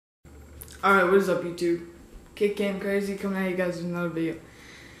Alright, what is up YouTube? Kick Game Crazy coming at you guys with another video.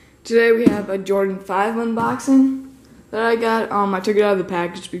 Today we have a Jordan 5 unboxing that I got. I took it out of the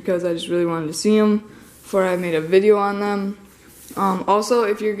package because I just really wanted to see them before I made a video on them. Also,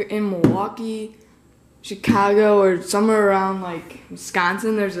 if you're in Milwaukee, Chicago, or somewhere around like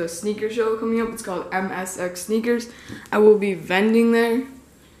Wisconsin, there's a sneaker show coming up. It's called MSX Sneakers. I will be vending there.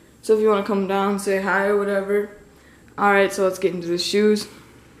 So if you want to come down, say hi or whatever. Alright, so let's get into the shoes.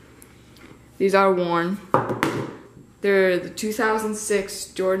 These are worn. They're the 2006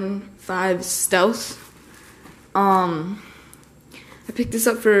 Jordan 5 Stealth. I picked this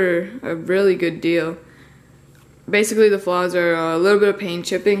up for a really good deal. Basically, the flaws are a little bit of paint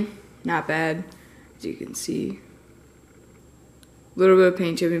chipping. Not bad, as you can see. A little bit of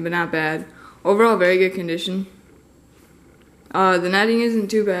paint chipping, but not bad. Overall, very good condition. The netting isn't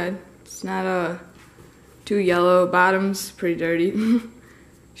too bad. It's not too yellow. Bottom's pretty dirty.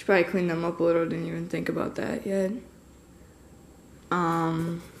 Should probably clean them up a little. Didn't even think about that yet.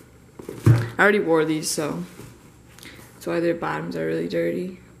 I already wore these, so that's why their bottoms are really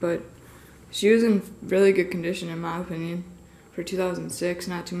dirty. But shoes in really good condition, in my opinion. For 2006,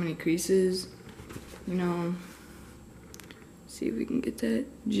 not too many creases. You know, see if we can get that.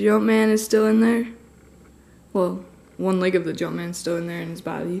 Jumpman is still in there. Well, one leg of the Jumpman's still in there in his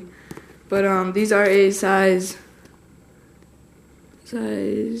body. But these are a size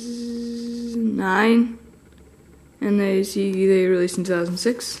 9, and they released in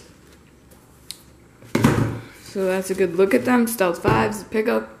 2006. So that's a good look at them. Stealth 5s,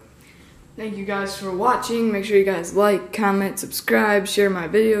 pickup. Thank you guys for watching. Make sure you guys like, comment, subscribe, share my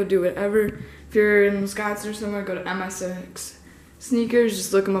video, do whatever. If you're in Wisconsin or somewhere, go to MSX Sneakers.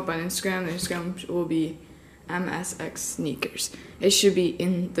 Just look them up on Instagram. Their Instagram will be MSX Sneakers. It should be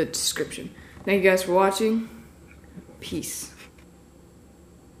in the description. Thank you guys for watching. Peace.